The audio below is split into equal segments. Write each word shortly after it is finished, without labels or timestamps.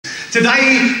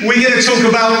Today we're going to talk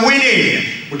about winning.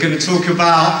 We're going to talk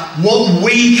about what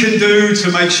we can do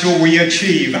to make sure we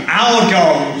achieve our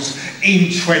goals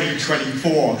in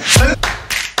 2024.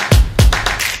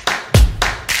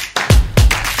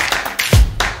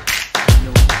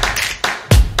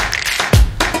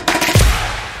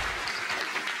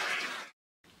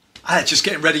 Just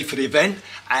getting ready for the event,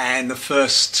 and the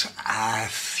first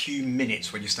few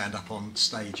minutes when you stand up on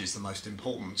stage is the most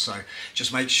important. So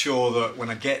just make sure that when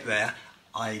I get there,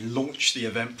 I launch the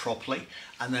event properly,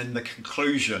 and then the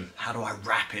conclusion, how do I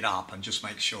wrap it up and just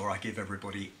make sure I give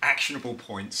everybody actionable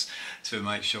points to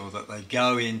make sure that they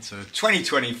go into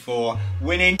 2024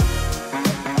 winning.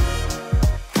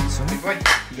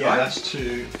 Yeah, that's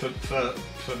too,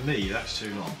 for me, that's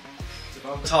too long.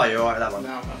 Ty, you alright with that one?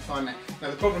 No, I'm fine, mate. No,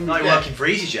 the problem Not working for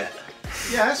EasyJet.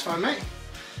 Yeah, that's fine, mate.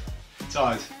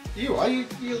 Tyres. You are,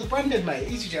 you're the branded, mate.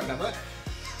 EasyJet would have that.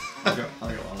 I got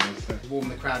one of those. Warm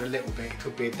the crowd a little bit. It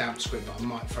could be a damp squib, but I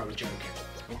might throw a joke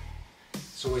in.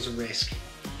 It's always a risk.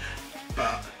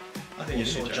 But I think what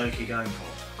sort of joke are you going for?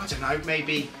 I don't know,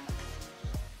 maybe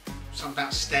something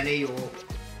about Stenny or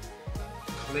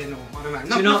Colin, or I don't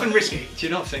know. Nothing risky. Do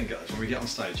you not think, guys, when we get on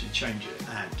stage, you change it?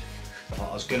 And what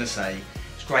I was going to say,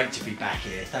 it's great to be back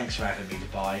here. Thanks for having me,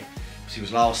 Dubai. Because he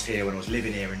was last here when I was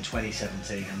living here in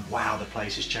 2017, and wow, the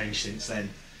place has changed since then.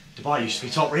 Dubai used to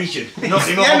be top region, not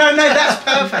anymore. Yeah, no, that's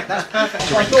perfect. That's perfect.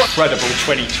 Incredible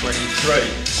 2023.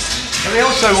 And we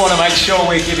also want to make sure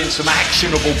we're giving some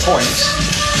actionable points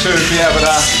to be able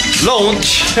to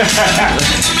launch 2024.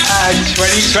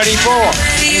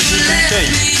 And as you can see,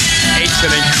 it's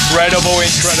an incredible room.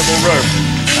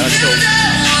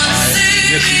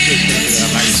 This is just going to be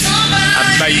an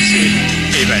amazing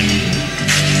event.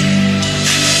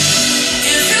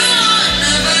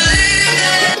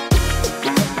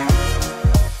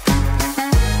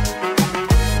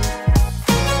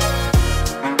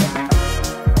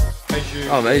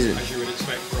 Oh, amazing. As you would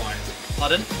expect, bright.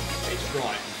 Pardon? It's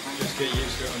bright. Just get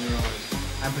used to it on your eyes.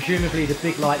 And presumably the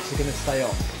big lights are going to stay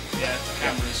on. Yeah,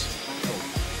 cameras. Cool.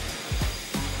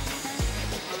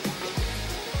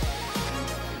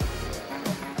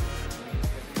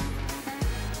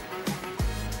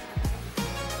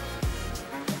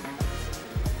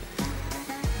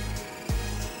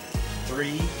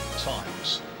 Three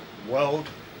times world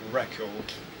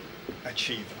record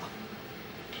achiever.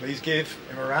 Please give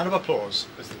him a round of applause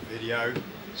as the video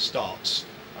starts.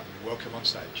 And we welcome on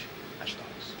stage, Ash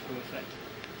Dykes. Perfect.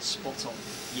 Spot on.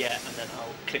 Yeah, and then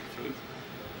I'll click through.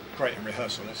 Great in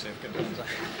rehearsal, let's see if we can do that.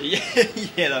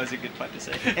 Yeah, that was a good practice.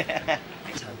 Tell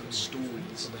them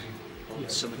stories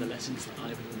of some of the lessons that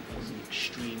I've learned from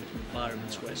extreme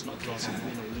environments where it's not a case of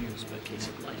win or lose, but a case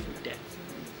of life or death.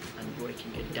 And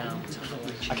breaking it down to how I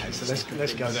choose. Okay, so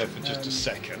let's go there for just a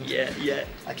second. Yeah.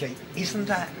 Okay, isn't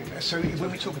that so? When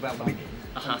we talk about winning,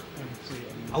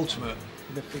 ultimate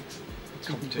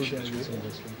competition is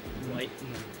war, right?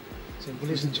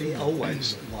 Well, isn't it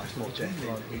always life or death?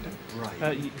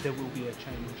 There will be a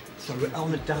change. So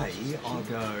on a day, I'll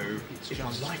go, if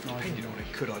my life depended on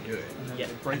it, could I do it? Yeah.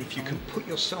 And if you can put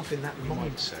yourself in that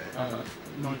mindset,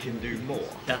 you can do more.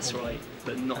 That's right,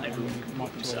 but not everyone can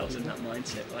put themselves in that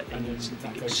mindset, right? They need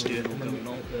something external going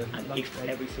on, and if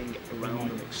everything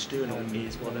around them external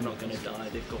is, well, they're not going to die,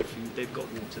 they've got food, they've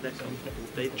got water,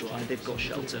 they're dry, they've got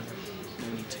shelter, no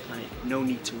need to panic, no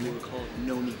need to work hard,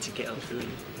 no need to get up early.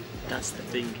 That's the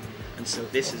thing. And so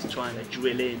this is trying to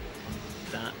drill in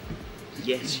that,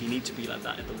 yes, you need to be like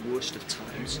that at the worst of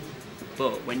times,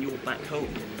 but when you're back home,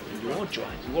 you are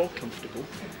dry, you are comfortable,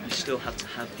 you still have to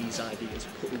have these ideas,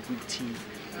 put a routine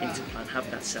into plan, have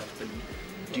that self-belief,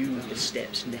 do the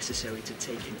steps necessary to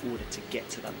take in order to get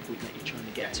to that point that you're trying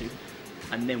to get to,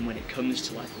 and then when it comes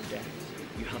to life or death,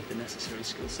 you have the necessary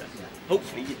skill set.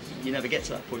 Hopefully you never get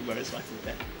to that point where it's life or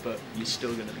death, but you're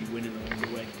still going to be winning along the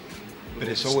way. But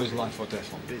it's always life or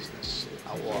death on business,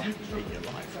 or in your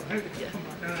life. Right? Yeah.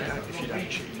 If you don't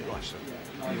achieve your life,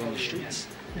 you're on the streets.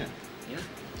 Yeah.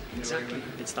 Exactly.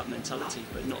 It's that mentality,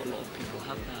 but not a lot of people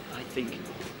have that. I think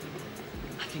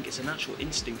it's a natural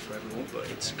instinct for everyone, but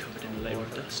it's covered in a layer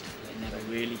of dust. Never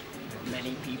really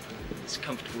many people. It's a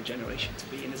comfortable generation to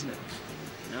be in, isn't it?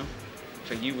 You know?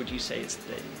 For you, would you say it's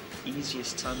the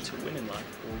easiest time to win in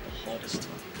life, or the hardest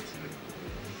time?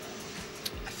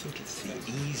 I think it's the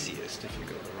easiest if you've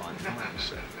got the right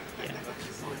mindset. Yeah,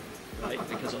 right,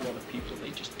 because a lot of people, they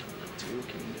just don't like to work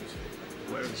anymore.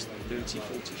 Whereas 30,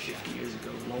 40, 50 years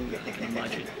ago, longer, I can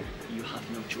imagine, you have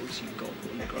no choice, you've got to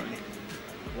put in the grind.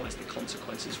 Otherwise the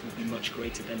consequences will be much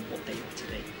greater than what they are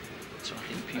today. So I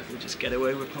think people just get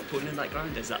away with not putting in that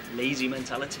grind. There's that lazy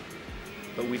mentality.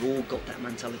 But we've all got that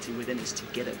mentality within us to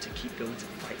get up, to keep going, to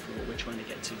fight for what we're trying to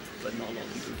get to. But not a lot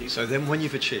of people do. So then when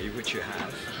you've achieved, which you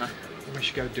have, you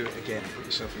should go do it again, put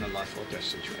yourself in a life or death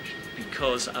situation.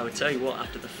 Because I would tell you what,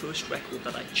 after the first record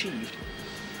that I achieved,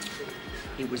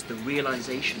 it was the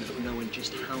realisation of knowing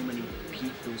just how many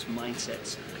people's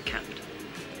mindsets are capped.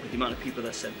 With the amount of people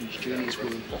that said these journeys were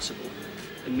impossible,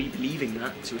 and me believing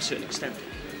that to a certain extent.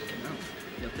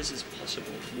 You know, this is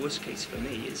possible. Worst case for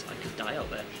me is I could die out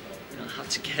there. You know, I have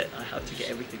to get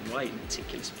everything right,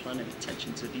 meticulous planning,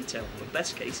 attention to detail. But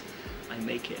best case, I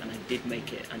make it, and I did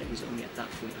make it, and it was only at that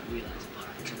point I realised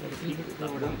there's a lot of people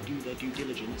that won't do their due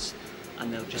diligence,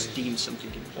 and they'll just deem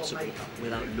something impossible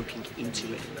without looking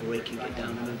into it, breaking it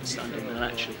down, and understanding that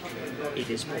actually it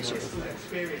is possible.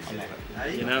 I love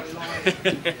it. You know,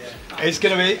 it's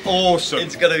going to be awesome.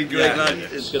 It's going to be great, man.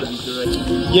 It's going to be great.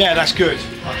 Yeah, that's good.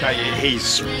 Okay,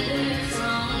 he's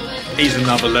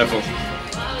another level.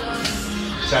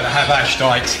 So to have Ash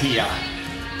Dykes here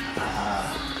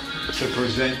to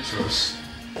present to us,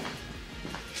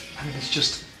 I mean, it's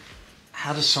just,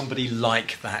 how does somebody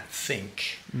like that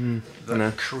think?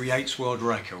 That creates world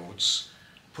records,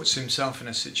 puts himself in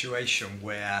a situation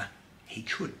where he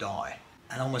could die,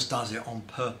 and almost does it on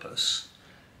purpose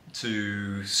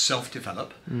to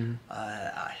self-develop,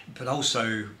 but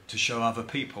also to show other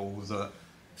people that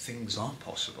things are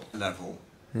possible level,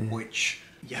 which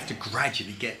you have to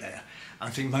gradually get there. I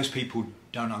think most people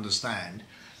don't understand.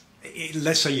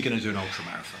 Let's say you're going to do an ultra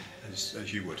marathon,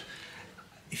 as you would.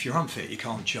 If you're unfit, you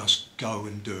can't just go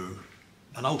and do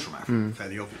an ultra marathon,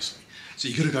 fairly obviously. So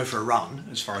you've got to go for a run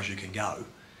as far as you can go.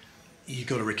 You've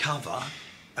got to recover,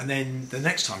 and then the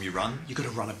next time you run, you've got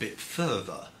to run a bit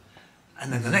further.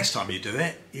 And then the next time you do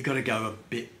it, you've got to go a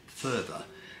bit further.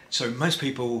 So most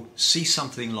people see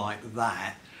something like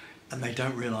that, and they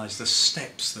don't realise the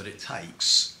steps that it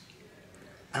takes.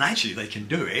 And actually they can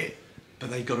do it, but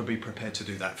they've got to be prepared to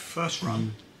do that first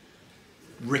run,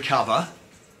 recover,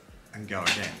 and go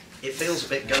again. It feels a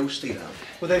bit ghosty though.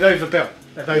 Well, they've overbuilt.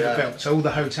 They've overbuilt. So all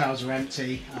the hotels are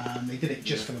empty. They did it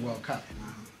just for the World Cup.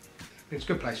 It was a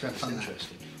good place. We had fun.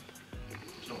 Interesting.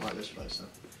 It's not like this place though.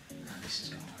 No, this is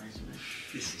gone crazy, man.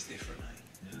 This is different,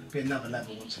 eh? It'll be another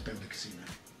level once I build a casino.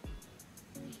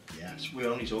 Yeah, we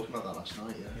were only talking about that last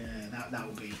night. Yeah, that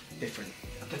will be different.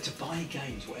 But to buy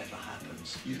games, whatever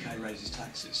happens, UK raises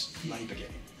taxes, Labour get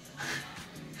it.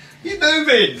 You're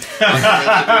moving!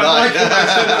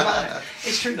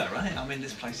 It's true though, right? I mean,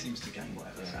 this place seems to gain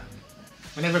whatever's happening.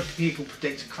 Whenever people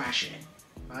predict a crash here,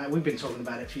 right, we've been talking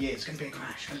about it for years. It's going to be a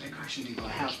crash. It's going to be a crash in Dubai.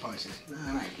 House prices. No,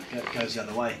 mate. It goes the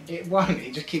other way. It won't.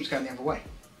 It just keeps going the other way.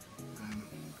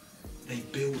 They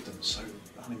build them so.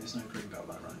 I mean, there's no green belt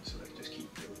like right, so they just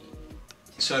keep building.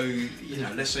 So you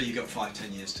know, let's say you've got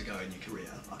 5-10 years to go in your career.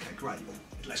 Okay, great. Well,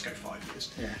 let's go 5 years.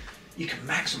 Yeah. You can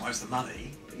maximise the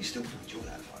money, but you still want to enjoy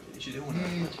that 5 years. You do want to.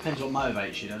 It depends what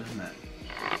motivates you, though, doesn't it?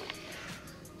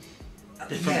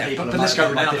 But let's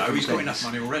go Ronaldo. He's got enough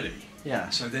money already. Yeah.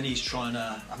 So then he's trying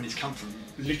to. I mean, he's come from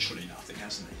literally nothing,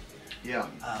 hasn't he? Yeah.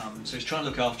 So he's trying to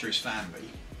look after his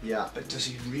family. Yeah. But does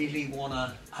he really want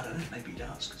to? I don't know. Maybe he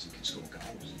does because he can score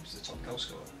goals. He was the top goal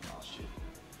scorer last year.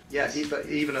 Yeah, but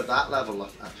even at that level,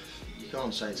 you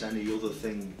can't say it's any other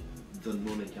thing than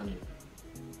money, can you?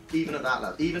 Even at that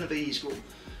level, even if he's got,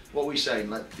 what are we saying?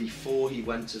 Like before he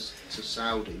went to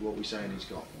Saudi, what are we saying? He's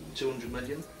got 200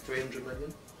 million, 300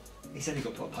 million. He's only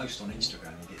got to put a post on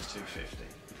Instagram. He gets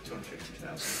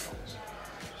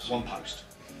 $250,000. One post.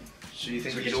 So you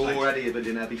think So he's he gets paid. already a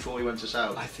billionaire before he went to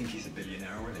Saudi? I think he's a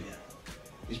billionaire already. Yeah.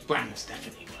 His brand's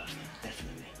definitely worth it.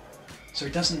 Definitely. So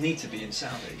he doesn't need to be in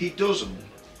Saudi. He doesn't.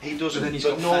 He doesn't. But then he's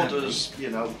but got nor family. does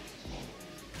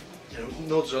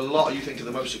nor does a lot. You think of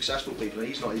the most successful people, and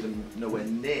he's not even nowhere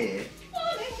near.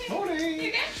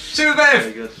 Morning. Super Bev.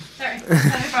 Very good. Sorry, for a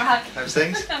hug. How's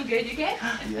things? I'm good, you good?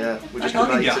 Yeah, we're I just can't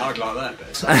related. get a hug like that,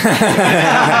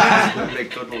 but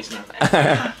Big cuddles now.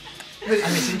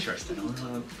 and it's interesting.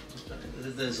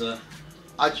 There's a.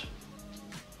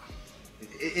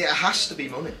 It has to be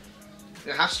money.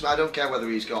 It has to. I don't care whether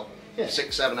he's got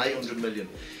 6, 7, 800 million.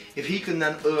 If he can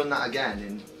then earn that again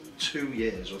in 2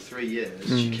 years or 3 years,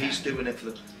 he's doing it for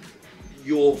the.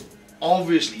 You're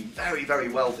obviously very, very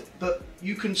wealthy, but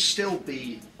you can still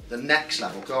be the next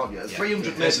level, can't you? 300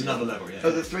 million. There's another level, yeah.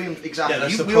 Oh, the 300 exactly. Yeah,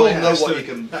 that's the we all know that's what the, you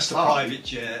can. That's the buy. private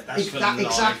jet. That's for life.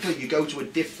 Exactly. You go to a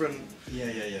different. Yeah.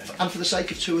 And for the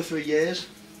sake of 2 or 3 years.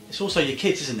 It's also your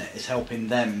kids, isn't it? It's helping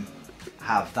them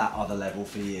have that other level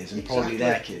for years, and probably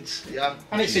their kids. Yeah.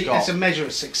 And it's a measure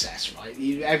of success, right?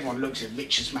 Everyone looks at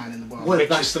richest man in the world. Well,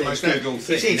 richest that's the thing. most Googled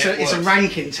thing. It's a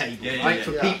ranking table, Yeah, right?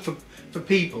 yeah. For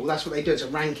people, that's what they do. It's a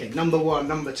ranking. Number 1,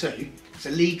 number 2. It's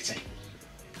a league team.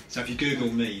 So if you Google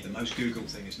me, the most Googled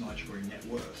thing is Nigel Green net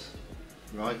worth.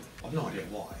 Right. I've no idea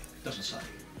why. It doesn't say.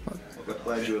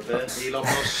 Where do you appear? Elon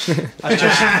Musk. That's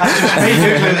just me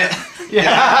Googling it.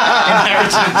 Yeah.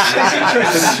 Inheritance. It's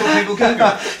interesting, that's what people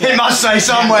Google. It must say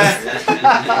somewhere.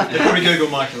 They probably Google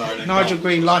Michael Owen. Nigel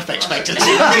Green life expectancy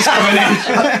is coming in.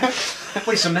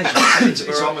 Well, it's a measure.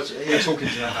 We're talking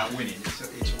to them about winning. It's a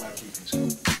way of keeping score.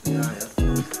 Yeah.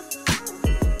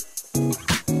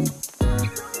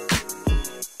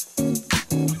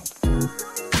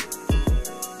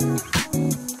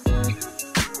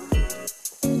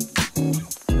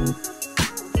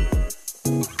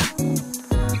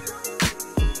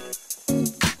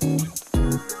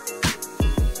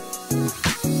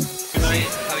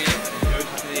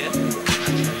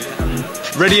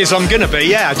 Ready as I'm gonna be,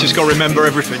 yeah. I just got to remember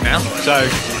everything now. So,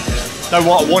 know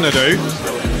what I want to do.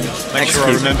 Make sure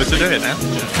I remember to do it now.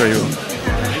 Very well.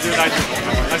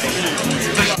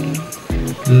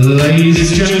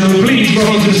 Ladies and gentlemen, please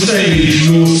welcome to the stage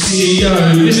your CEO,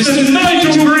 Mr.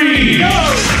 Nigel Green.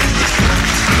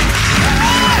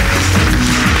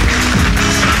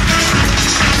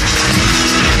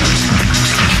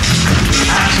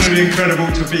 Absolutely incredible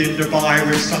to be in Dubai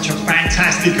with such a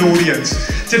fantastic audience.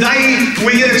 Today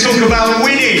we're going to talk about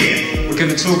winning. We're going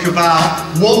to talk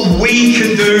about what we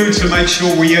can do to make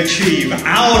sure we achieve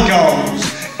our goals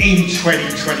in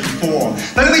 2024.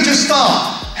 But let me just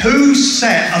start. Who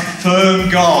set a firm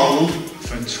goal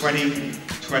for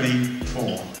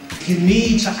 2024? You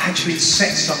need to actually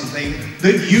set something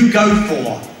that you go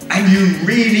for and you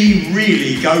really,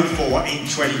 really go for in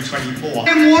 2024.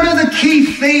 And what are the key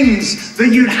things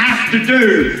that you have to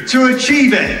do to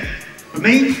achieve it? For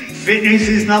me, fitness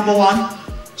is number one.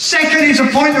 Second is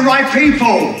appoint the right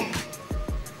people.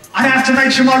 I have to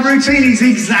make sure my routine is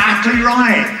exactly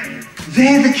right.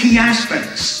 They're the key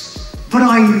aspects. But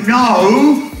I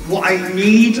know what I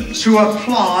need to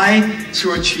apply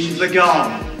to achieve the goal.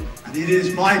 And it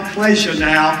is my pleasure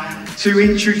now to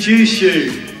introduce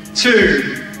you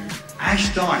to Ash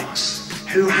Dykes,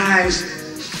 who has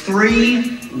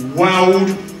 3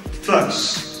 world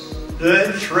firsts,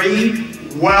 3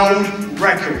 world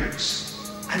records.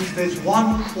 And if there's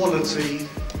one quality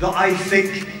that I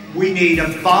think we need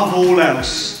above all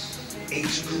else,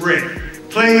 it's grit.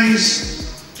 Please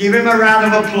give him a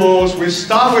round of applause. We'll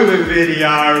start with a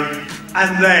video,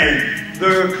 and then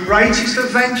the greatest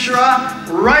adventurer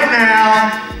right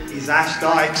now is Ash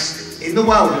Dykes in the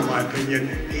world, in my opinion.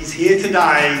 He's here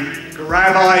today.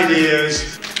 Grab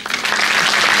ideas.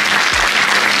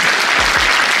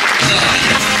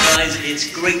 Guys, it's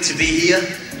great to be here.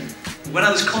 When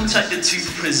I was contacted to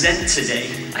present today,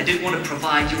 I didn't want to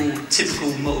provide your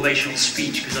typical motivational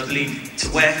speech because I believe to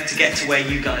get to where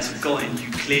you guys have gotten, you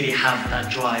clearly have that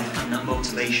drive and that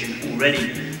motivation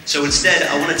already. So instead,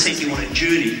 I want to take you on a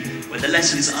journey where the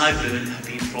lessons I've learned have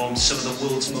been from some of the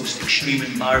world's most extreme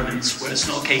environments, where it's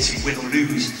not a case of win or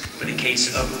lose, but a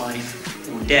case of life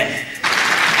or death.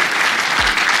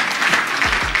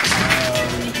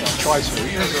 There's a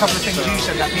couple of things you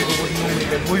said that people wouldn't normally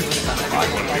be moving about, right?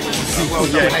 Well,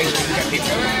 Yeah.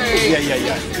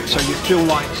 So you feel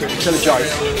like to tell a joke.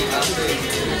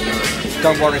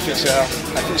 Don't worry if it's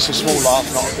a small laugh,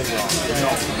 not a big laugh.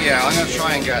 Yeah, I'm going to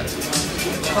try and get.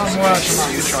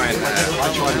 You try and. I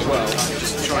tried as well.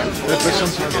 Just try and. There's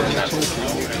something talking.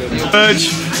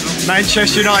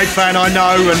 Manchester United fan, I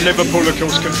know, and Liverpool of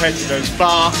course competitors,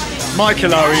 but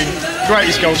Michael Owen,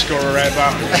 greatest goal scorer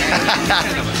ever.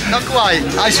 Not quite.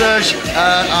 Hi Serge,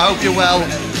 I hope you're well.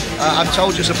 I'm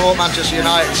told you support Manchester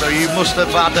United, so you must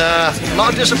have had a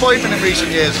lot of disappointment in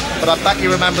recent years, but I bet you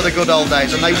remember the good old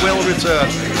days, and they will return,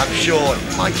 I'm sure.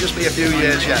 It might just be a few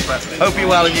years yet, but hope you're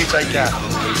well and you take care.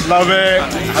 Love it.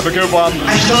 Have a good one.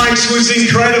 Ash Dykes was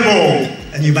incredible.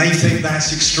 And you may think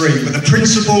that's extreme, but the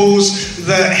principles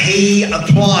that he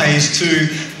applies to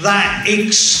that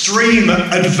extreme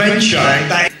adventure.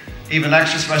 Even an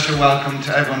extra special welcome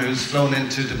to everyone who's flown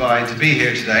into Dubai to be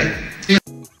here today.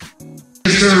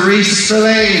 Mr. Reese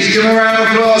Salade, give him a round of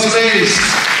applause, please.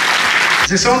 Is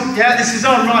this on? Yeah, this is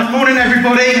on. Right, morning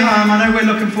everybody. I know we're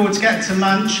looking forward to getting to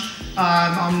lunch.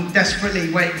 I'm desperately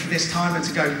waiting for this timer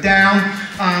to go down.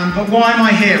 But why am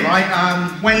I here, right?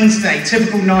 Wednesday,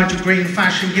 typical Nigel Green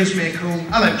fashion, gives me a call.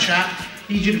 Hello, chap.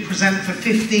 Need you to present for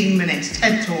 15 minutes,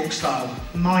 TED Talk style,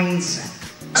 mindset.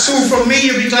 That's all from me,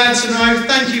 you'll be glad to know.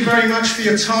 Thank you very much for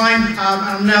your time. And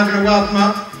I'm now going to welcome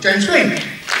up James Green.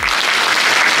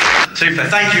 Super.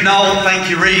 Thank you, Noel. Thank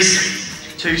you, Reese.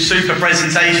 2 super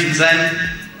presentations then.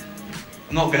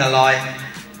 I'm not going to lie.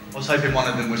 I was hoping one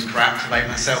of them was crap to make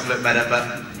myself look better,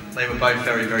 but they were both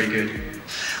very, very good.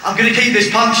 I'm going to keep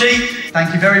this punchy.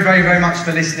 Thank you very, very, very much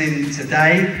for listening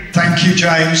today. Thank you,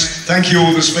 James. Thank you,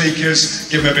 all the speakers.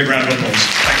 Give them a big round of applause.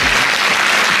 Thank you.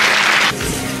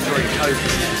 During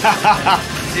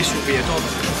COVID, this will be a dollar,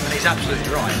 and he's absolutely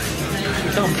right.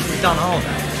 We've done hard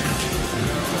now.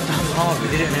 We've done hard. We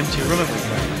did it in an empty room, haven't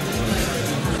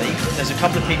we? There's a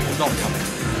couple of people not coming.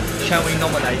 Shall we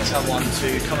nominate someone to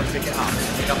come and pick it up and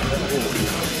pick up the award?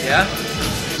 Yeah?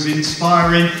 It was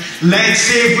inspiring. Let's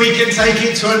see if we can take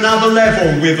it to another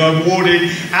level with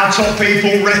awarding our top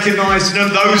people, recognising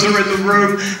them, those are in the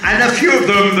room, and a few of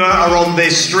them that are on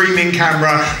this streaming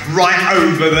camera right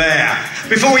over there.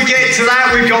 Before we get to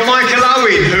that, we've got Michael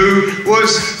Owen, who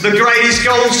was the greatest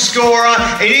goal scorer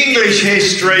in English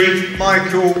history.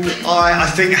 Michael,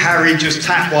 I think Harry just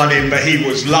tapped one in, but he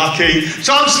was lucky.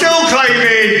 So I'm still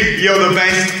claiming you're the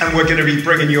best, and we're going to be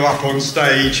bringing you up on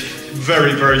stage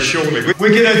very, very shortly.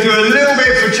 We're going to do a little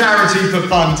bit for charity for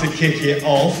fun to kick it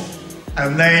off,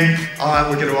 and then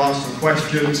we're going to ask some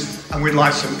questions, and we'd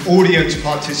like some audience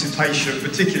participation,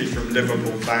 particularly from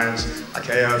Liverpool fans,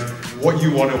 okay, of what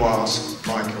you want to ask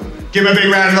Michael. Give him a big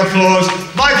round of applause.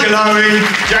 Michael Owen,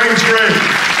 James Green.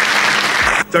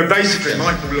 So basically,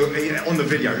 Michael, on the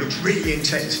video, looks really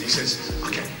intense, and he says,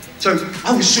 okay, so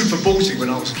I was super ballsy when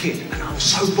I was a kid, and I was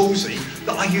so ballsy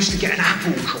that I used to get an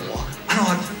apple core and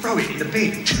I'd throw it in the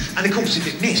bin. And of course, if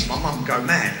it missed, my mum would go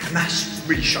mad, and that's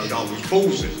really showed I was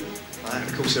ballsy. Right? And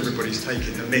of course, everybody's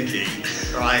taking the mickey,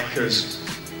 right? Because,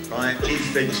 right, he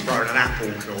thinks throwing an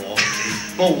apple core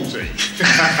is ballsy.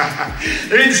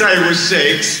 They didn't say it was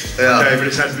 6, okay, but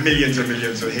it's had millions and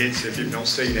millions of hits if you've not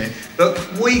seen it. But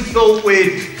we thought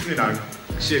we'd, you know,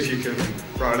 see if you can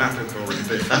throw an apple core in the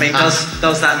bin. I mean,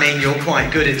 does that mean you're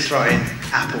quite good at throwing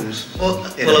apples? Well, I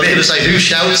was going to say, who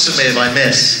shouts at me if I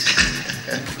miss?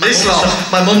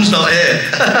 My mum's not here.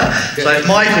 So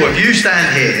Michael, if you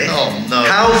stand here, oh, no.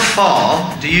 How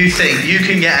far do you think you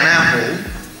can get an apple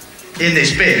in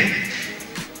this bin?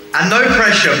 And no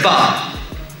pressure, but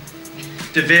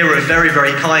deVere have very,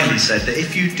 very kindly said that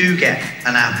if you do get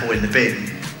an apple in the bin,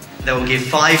 they will give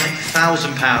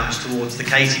 £5,000 towards the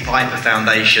Katie Piper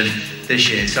Foundation this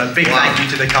year. So a big thank you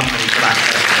to the company for that.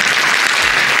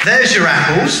 There's your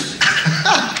apples.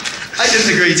 I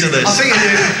disagree to this. I think you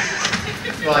do.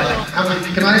 Right,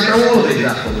 can I show all of these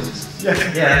apples? Yeah.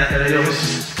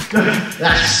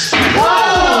 Yes.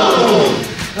 Whoa!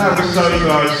 That was so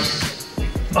nice.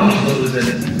 Oh, what was in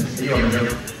it? You want to go?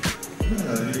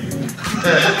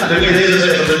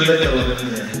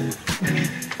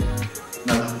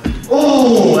 No.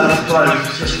 Oh, that's close.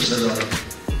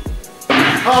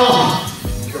 Oh!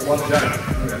 You got one down.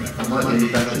 I might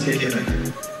need that to tick in it.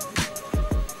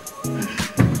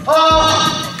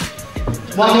 Oh!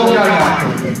 One more go,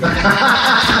 Michael.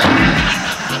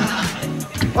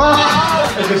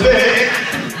 Oh! It's a bit.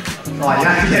 Right, you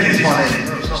have to get this one in.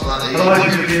 It's not that easy.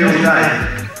 Otherwise you could be all day.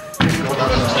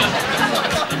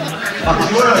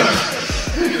 It's worse.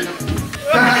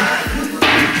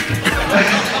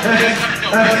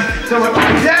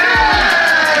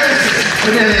 Yes!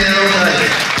 We're getting it all day.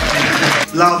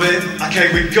 Love it. Okay,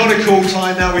 we've got a call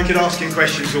time now. We could ask him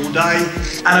questions all day.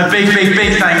 And a big, big,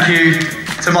 big thank you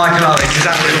to Michael Owen.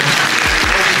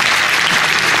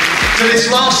 So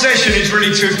this last session is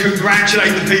really to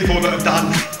congratulate the people that have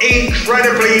done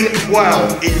incredibly well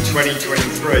in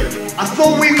 2023. I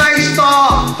thought we may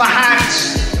start,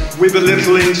 perhaps, with a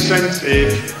little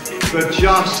incentive for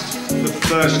just the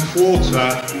first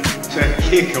quarter to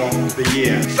kick off the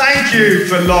year. Thank you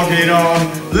for logging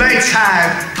on. Let's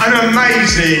have an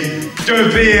amazing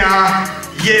deVere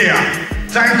year.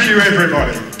 Thank you,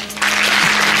 everybody.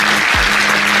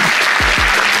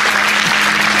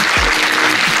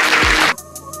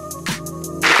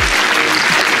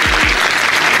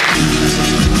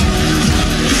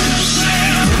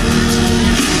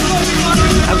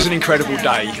 That was an incredible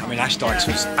day. I mean, Ash Dykes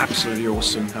was absolutely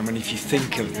awesome. I mean, if you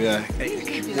think of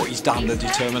what he's done, the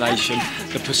determination,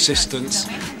 the persistence,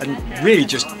 and really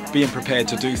just being prepared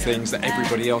to do things that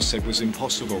everybody else said was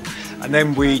impossible. And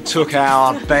then we took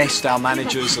our best, our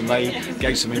managers, and they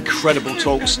gave some incredible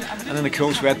talks. And then, of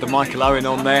course, we had the Michael Owen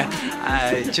on there,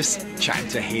 just chatting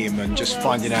to him and just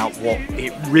finding out what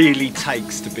it really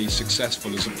takes to be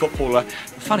successful as a footballer.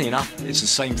 Funny enough, it's the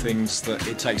same things that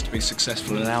it takes to be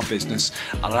successful in our business,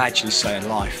 I'll actually say in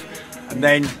life. And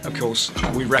then, of course,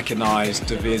 we recognised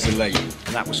deVere's elite,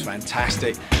 and that was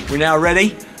fantastic. We're now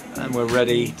ready, and we're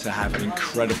ready to have an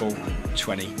incredible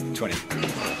 2020.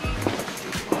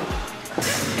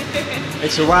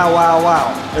 It's a wow, wow,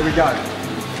 wow. Here we go.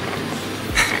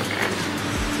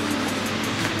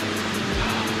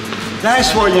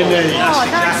 That's what you need.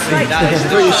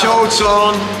 Put your shorts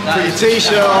on, put your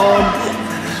t-shirt on.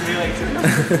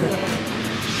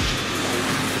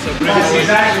 That's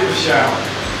exactly the shout.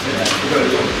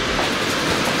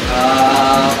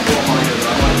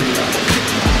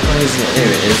 Where is it?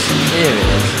 Here it is. Here it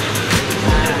is.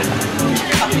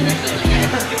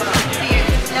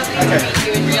 Lovely to meet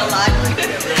you in real life.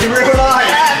 In real life?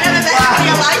 Yeah, I've never met you in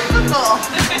real life before.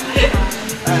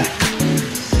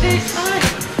 It's fine.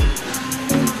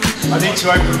 I need to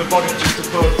open the bonnet just to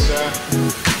put.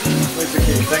 Where's the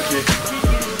key? Thank you.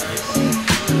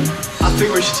 I think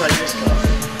we should take this car.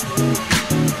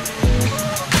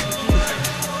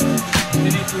 I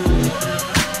need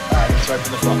to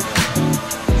open the front door.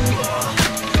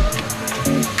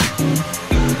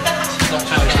 Not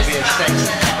trying to be a sexy.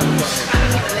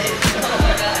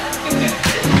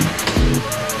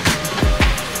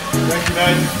 Thank you,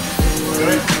 mate. Got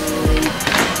it.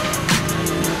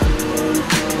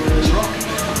 Let's rock.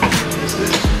 Let's do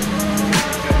this.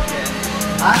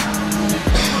 Huh?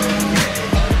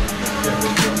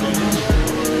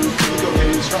 You've got to get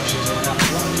instructions on that.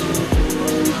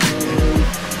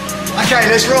 Okay,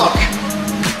 let's rock.